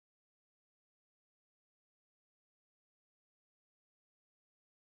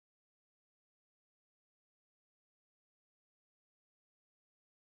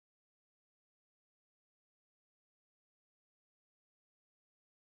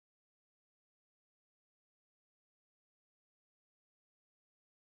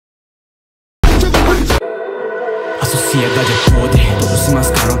sociedade é podre, todos se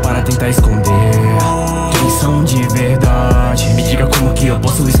mascaram para tentar esconder quem são de verdade. Me diga como que eu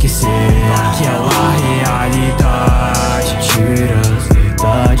posso esquecer aquela realidade. Tira as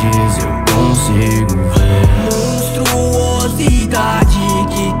verdades, eu consigo ver monstruosidade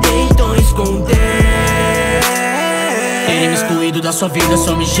que tentam esconder. Ter me excluído da sua vida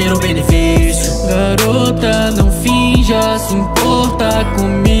só me gerou benefício. Garota, não finja se importa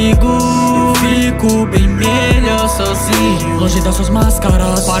comigo. Eu fico bem melhor sozinho, longe das suas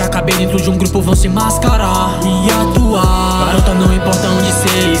máscaras. Para caber dentro de um grupo vão se mascarar e atuar. Garota, não importa onde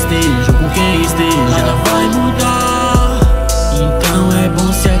cê esteja ou com quem esteja, nada vai mudar. Então é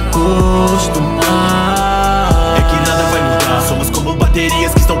bom se acostumar. É que nada vai mudar, somos como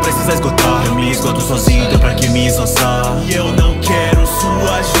baterias que estão prestes a esgotar. Eu me esgoto sozinho, então pra que me esforçar? E eu não quero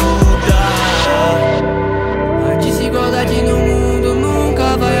sua ajuda. A desigualdade no mundo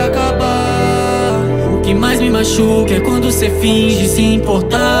nunca vai acabar. O que mais me machuca é quando cê finge se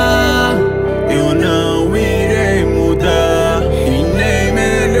importar. Eu não irei mudar e nem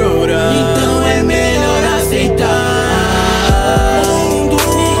melhorar. Então é melhor aceitar. O mundo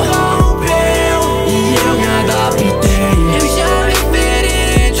me rompeu e eu me adaptei. Eu já me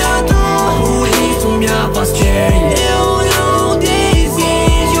feri tanto, por isso me afastei. Eu não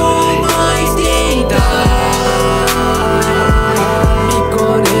desejo mais tentar me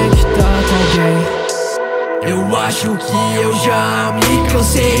conectar com alguém. Eu acho que eu já me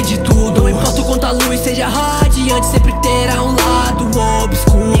cansei de tudo. Não importa o quanto a luz seja radiante, sempre terá um lado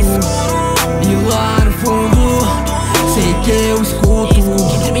obscuro. E lá no fundo, sei que eu escuto.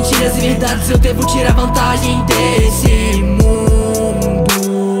 Entre mentiras e verdades eu devo tirar vantagem desse mundo.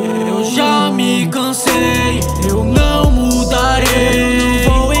 Eu já me cansei, eu não mudarei.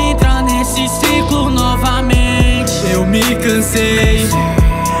 Eu não vou entrar nesse ciclo novamente. Eu me cansei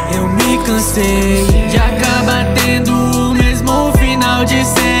de acabar tendo o mesmo final de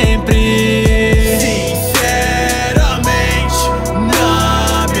sempre. Sinceramente,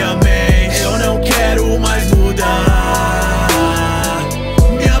 na minha mente, eu não quero mais mudar.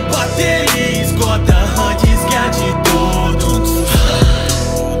 Minha bateria esgota antes que a de todos.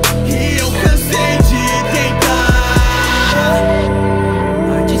 E eu cansei de tentar.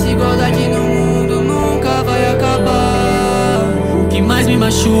 A desigualdade no mundo nunca vai acabar. O que mais me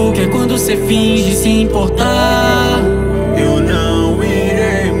machuca é quando cê finge se importar.